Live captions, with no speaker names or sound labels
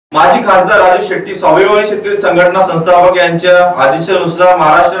माजी खासदार राजू शेट्टी स्वाभिमानी शेतकरी संघटना संस्थापक यांच्या आदेशानुसार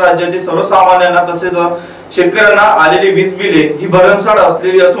महाराष्ट्र राज्यातील सर्वसामान्यांना तसेच शेतकऱ्यांना आलेली वीज बिले ही भरमसाठ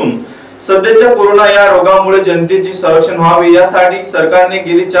असलेली असून सध्याच्या कोरोना या रोगामुळे जनतेचे संरक्षण व्हावे यासाठी सरकारने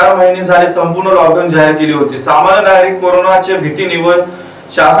गेली 4 महिने झाले संपूर्ण लॉकडाऊन जाहीर केले होते। सामान्य नागरिक कोरोनाच्या भीतीने व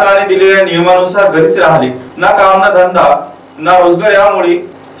शासनाने दिलेल्या नियमानुसार घरीच राहिले, ना काम ना धंदा ना रोजगार, यामुळे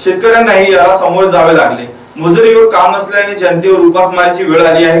शेतकऱ्यांनाही याला सामोरे जावे लागले। मजुरी व काम नसल्याने जनतेवर उपासमारीची वेळ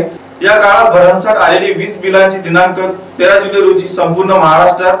आली आहे। या काळात भरमसाठ आलेली वीज बिलांची दिनांक 13 जुलै रोजी संपूर्ण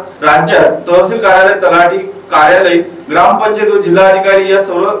महाराष्ट्रात राज्यात तहसील कार्यालय, तलाठी कार्यालय, ग्रामपंचायत व जिल्हाधिकारी या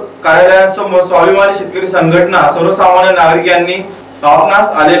सर्व कार्यालयांसमोर स्वाभिमानी शेतकरी संघटना सर्वसामान्य नागरिक यांनी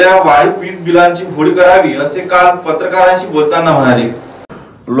आपणास आलेल्या वाढीव वीज बिलांची होळी करावी असे काल पत्रकारांशी बोलताना म्हणाले।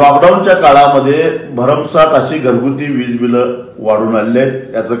 लॉकडाऊनच्या काळामध्ये भरमसाठ अशी घरगुती वीज बिल वाढून आले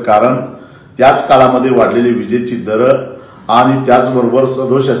आहेत। याचं कारण त्याच काळामध्ये वाढलेली विजेची दर आणि त्याचबरोबर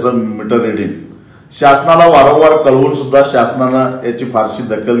सदोष मीटर रिडिंग शासनाला वारंवार कळवून सुद्धा शासनानं याची फारशी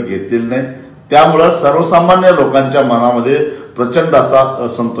दखल घेतलेली नाही। त्यामुळे सर्वसामान्य लोकांच्या मनामध्ये प्रचंड असा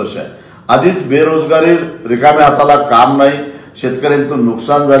असंतोष आहे। आधीच बेरोजगारी, रिकाम्या हाताला काम नाही, शेतकऱ्यांचं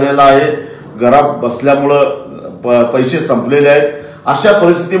नुकसान झालेलं आहे, घरात बसल्यामुळे पैसे संपलेले आहेत। अशा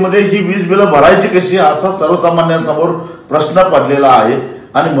परिस्थितीमध्ये ही वीज बिल भरायची कशी असा सर्वसामान्यांसमोर प्रश्न पडलेला आहे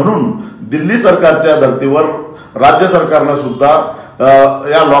आणि म्हणून दिल्ली सरकारच्या धर्तीवर राज्य सरकारने सुद्धा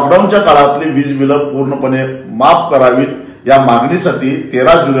या लॉकडाऊनच्या काळातली वीज बिल पूर्णपणे माफ करावीत या मागणीसाठी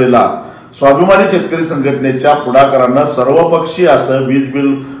 13 जुलैला स्वाभिमानी शेतकरी संघटनेच्या पुढाकारांना सर्वपक्षीय असं वीज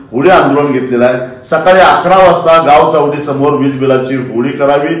बिल होळी आंदोलन घेतलेलं आहे। सकाळी 11 वाजता गाव चौडी समोर वीज बिलाची होळी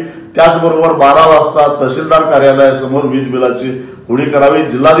करावी, त्याचबरोबर 12 वाजता तहसीलदार कार्यालयासमोर वीज बिलाची होळी करावी,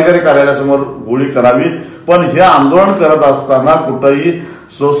 जिल्हाधिकारी कार्यालयासमोर होळी करावी। पण हे आंदोलन करत असताना कुठेही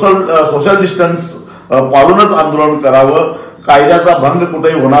सोशल डिस्टन्स पाळूनच आंदोलन करावं, कायद्याचा भंग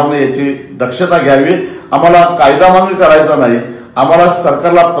कुठेही होणार नाही याची दक्षता घ्यावी। आम्हाला कायदा भंग करायचा नाही, आम्हाला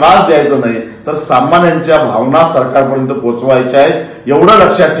सरकारला त्रास द्यायचा नाही, तर सामान्यांच्या भावना सरकारपर्यंत पोहोचवायच्या आहेत एवढं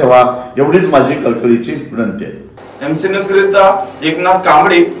लक्षात ठेवा, एवढीच माझी कळकळीची विनंती आहे। एमसी न्यूज करिता एकनाथ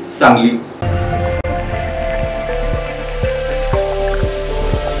कांबळे, सांगली।